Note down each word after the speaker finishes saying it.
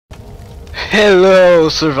Hello,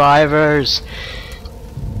 survivors!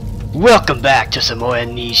 Welcome back to some more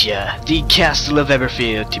Amnesia, the Castle of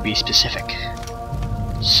Eberfield, to be specific.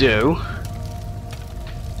 So,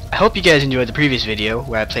 I hope you guys enjoyed the previous video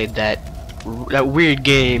where I played that weird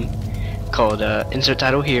game called insert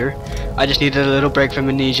title here. I just needed a little break from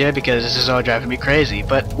Amnesia because this is all driving me crazy,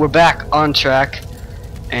 but we're back on track,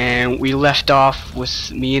 and we left off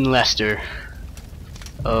with me and Lester.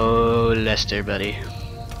 Oh, Lester, buddy.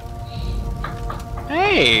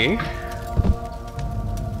 Hey!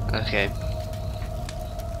 Okay.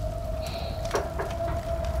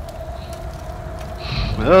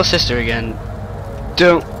 My little sister again.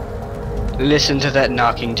 Don't listen to that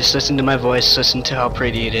knocking, just listen to my voice, listen to how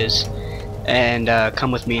pretty it is, and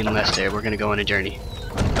come with me and Lester. We're gonna go on a journey.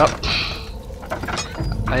 Oh.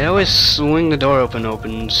 I always swing the door open,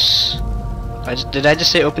 opens. Did I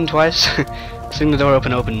just say open twice? Swing the door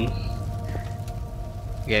open, open.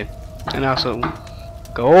 Okay. And also,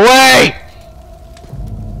 go away!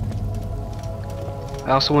 I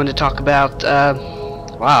also wanted to talk about,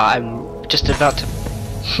 wow, I'm just about to,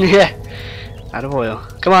 yeah, out of oil.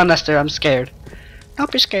 Come on, Lester, I'm scared.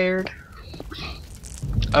 Don't be scared.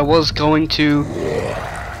 I was going to,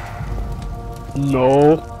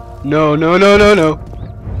 no, no, no, no, no, no,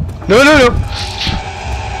 no, no, no.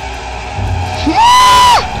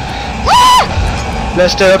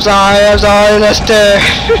 Lester, I'm sorry, Lester.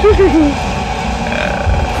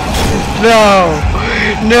 No,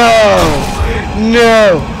 no. No!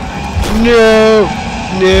 No! No!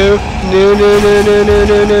 No! No! No! No! No! No!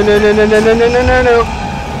 No! No! No! No! No! No! No! No! No!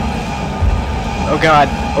 Oh God!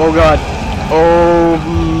 Oh God! Oh!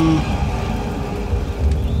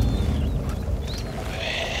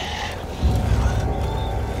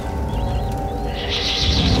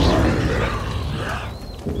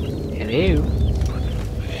 Hello.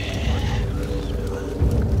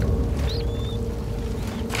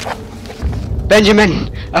 Benjamin!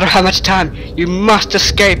 I don't have much time. You must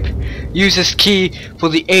escape. Use this key for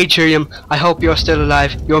the atrium. I hope you're still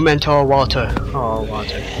alive. Your mentor, Walter. Oh,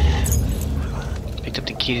 Walter. Picked up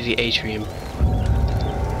the key to the atrium.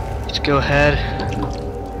 Let's go ahead.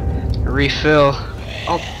 Refill.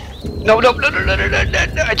 Oh. No, no, no, no, no, no, no,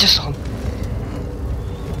 no. I just saw him.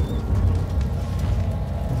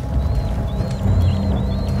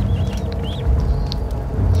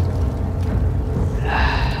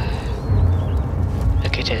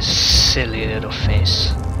 His silly little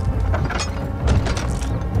face.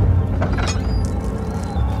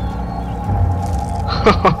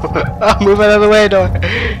 Oh, move out of the way, dog.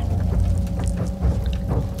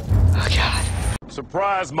 Oh God.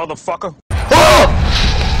 Surprise, motherfucker. Oh!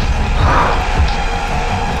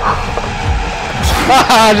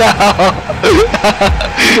 Oh no!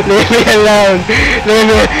 Leave me alone!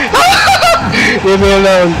 Leave me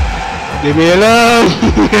alone! Leave me alone!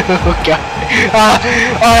 Oh God!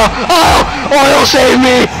 Oil save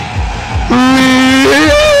me!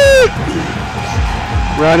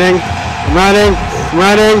 Running, running,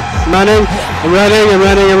 running, running, I'm running, I'm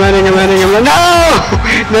running, I'm running, I'm running, I'm running. No!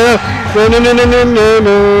 No! No! No! No! No! No!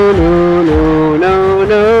 No! No! No!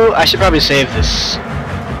 No! I should probably save this.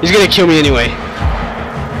 He's gonna kill me anyway.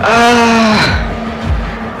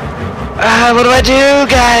 What do I do,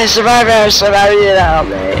 guys? Survivor, help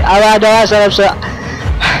me.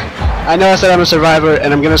 I know I said I'm a survivor,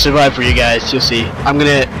 and I'm gonna survive for you guys. You'll see. I'm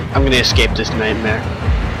gonna escape this nightmare.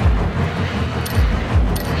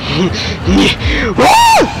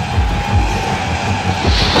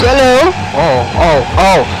 Hello.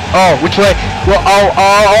 Oh. Which way? Well,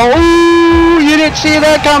 oh. You didn't see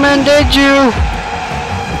that coming, did you?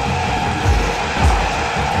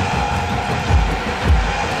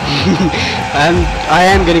 I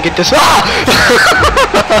am gonna get this. Ah!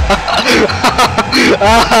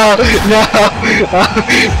 Oh, no!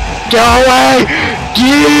 Go away!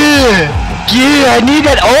 I need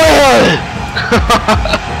that oil!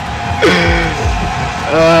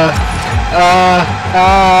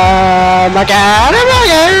 Oh my God! Oh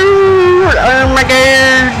my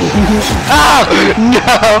God! Oh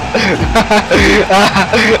no!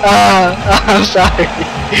 I'm sorry.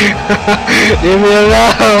 Leave me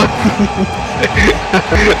alone.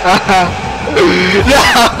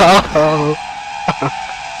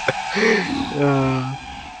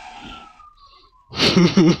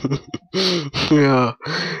 No.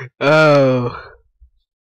 Oh,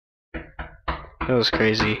 that was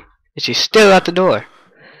crazy. And she's still at the door.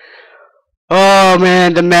 Oh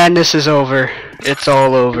man, the madness is over. It's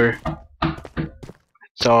all over.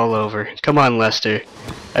 It's all over. Come on, Lester.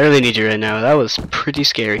 I really need you right now. That was pretty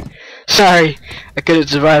scary. Sorry, I couldn't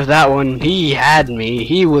survive that one. He had me.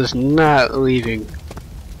 He was not leaving.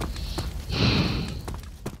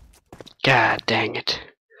 God dang it.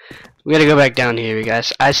 We gotta go back down here, you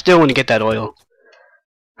guys. I still want to get that oil.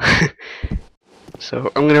 So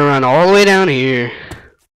I'm gonna run all the way down here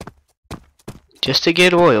just to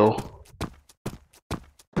get oil.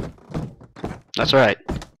 That's right.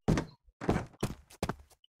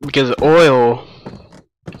 Because oil...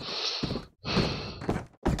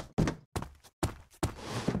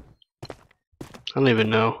 I don't even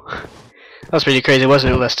know. That was pretty crazy,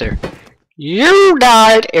 wasn't it, Lester? You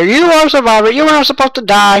died, and you are a survivor. You weren't supposed to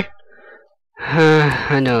die.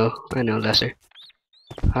 I know, Lester.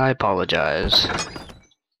 I apologize.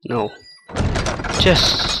 No.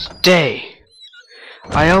 Just stay.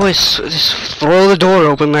 I always just throw the door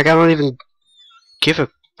open like I don't even give a...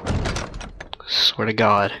 Swear to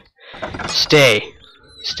God. Stay.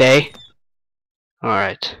 Stay?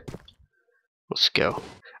 Alright. Let's go.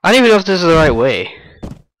 I don't even know if this is the right way.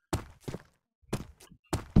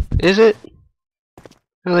 Is it?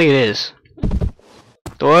 I don't think it is.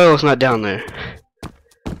 The oil is not down there.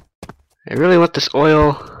 I really want this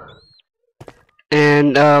oil.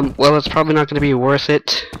 And, well, it's probably not going to be worth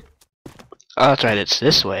it. Oh, that's right, it's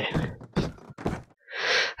this way.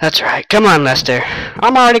 That's right. Come on, Lester.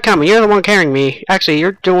 I'm already coming. You're the one carrying me. Actually,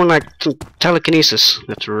 you're doing, like, some telekinesis.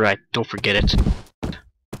 That's right. Don't forget it.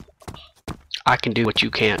 I can do what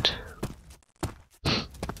you can't.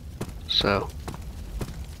 So...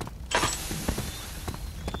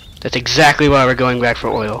 That's exactly why we're going back for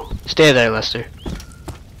oil. Stay there, Lester.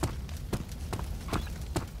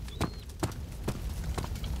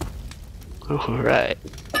 Alright.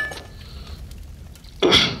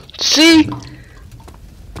 See?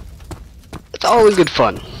 It's all in good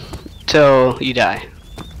fun. Till you die.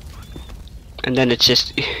 And then it's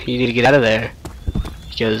just, you need to get out of there.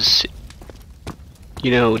 Because,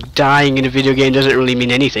 you know, dying in a video game doesn't really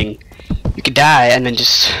mean anything. You could die and then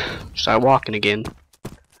just start walking again.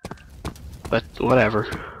 But whatever.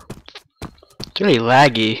 It's really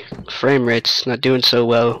laggy. Frame rate's not doing so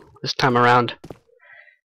well this time around.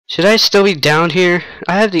 Should I still be down here?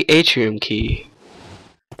 I have the atrium key.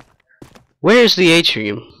 Where is the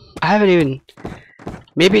atrium? I haven't even...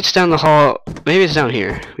 Maybe it's down the hall. Maybe it's down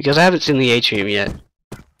here. Because I haven't seen the atrium yet.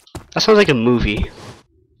 That sounds like a movie.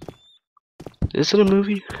 Is it a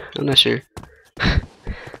movie? I'm not sure.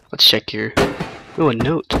 Let's check here. Oh, a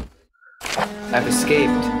note. I've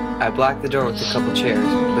escaped. I blocked the door with a couple chairs,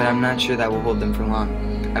 but I'm not sure that will hold them for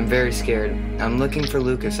long. I'm very scared. I'm looking for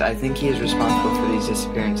Lucas. I think he is responsible for these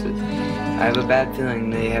disappearances. I have a bad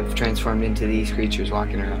feeling they have transformed into these creatures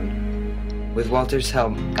walking around. With Walter's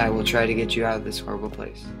help, I will try to get you out of this horrible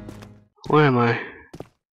place. Where am I?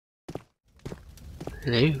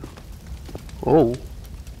 Hello? Oh.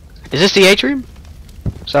 Is this the atrium?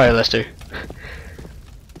 Sorry, Lester.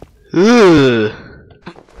 Ooh.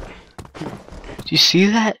 Do you see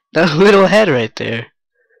that? That little head right there.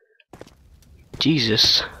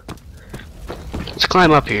 Jesus. Let's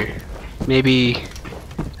climb up here. Maybe...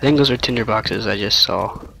 I think those are tinder boxes I just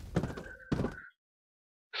saw.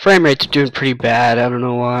 Frame rate's doing pretty bad. I don't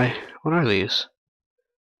know why. What are these?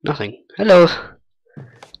 Nothing. Hello.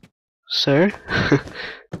 Sir?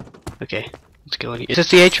 Okay. Let's go in here. Is this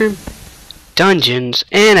the atrium? Dungeons.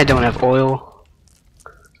 And I don't have oil.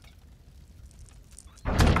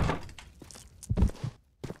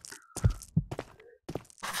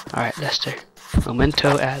 Alright, Lester.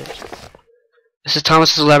 Memento added. This is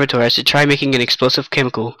Thomas's laboratory. I should try making an explosive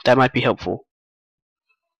chemical. That might be helpful.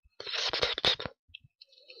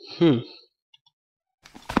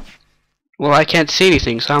 Well, I can't see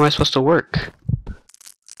anything, so how am I supposed to work?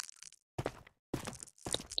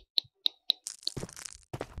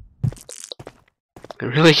 I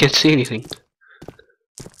really can't see anything.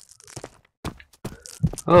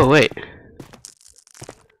 Oh, wait.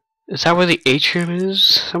 Is that where the atrium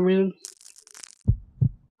is, for some reason?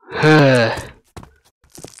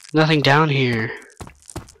 Nothing down here.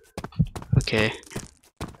 Okay.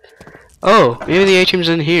 Oh, maybe the atrium's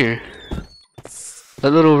in here.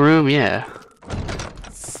 That little room, yeah.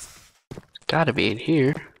 Gotta be in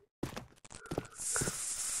here.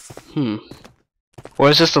 Or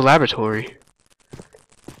is this the laboratory?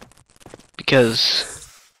 Because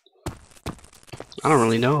I don't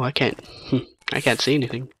really know. I can't see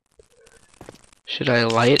anything. Should I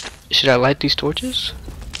light these torches?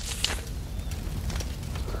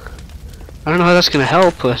 I don't know how that's gonna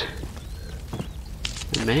help, but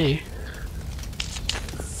it may.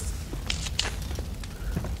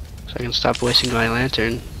 So I can stop wasting my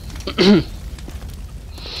lantern.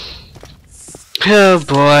 Oh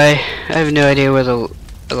boy, I have no idea where the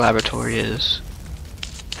laboratory is.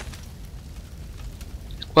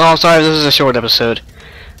 Well, I'm sorry, this is a short episode.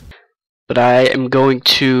 But I am going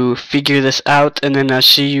to figure this out, and then I'll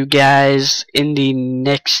see you guys in the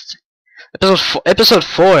next episode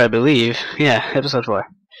 4, I believe. Yeah, episode 4.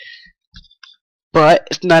 But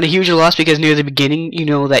it's not a huge loss because near the beginning, you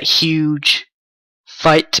know, that huge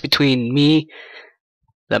fight between me,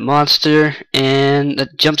 that monster, and the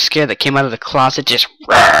jump scare that came out of the closet just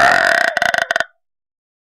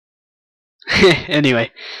anyway,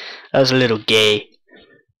 that was a little gay.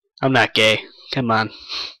 I'm not gay. Come on.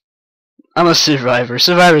 I'm a survivor.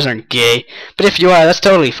 Survivors aren't gay. But if you are, that's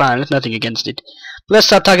totally fine. There's nothing against it. But let's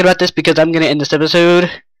stop talking about this because I'm going to end this episode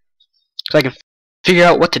so I can figure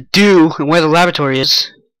out what to do and where the laboratory is.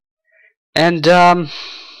 And,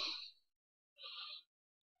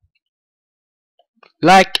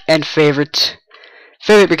 like and favorite.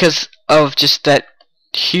 Favorite because of just that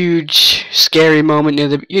huge, scary moment near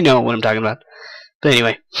the... You know what I'm talking about. But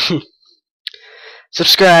anyway.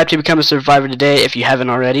 Subscribe to become a survivor today if you haven't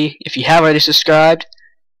already. If you have already subscribed,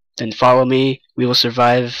 then follow me. We will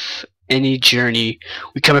survive any journey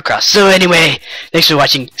we come across. So anyway, thanks for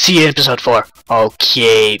watching. See you in episode 4.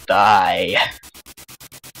 Okay, bye.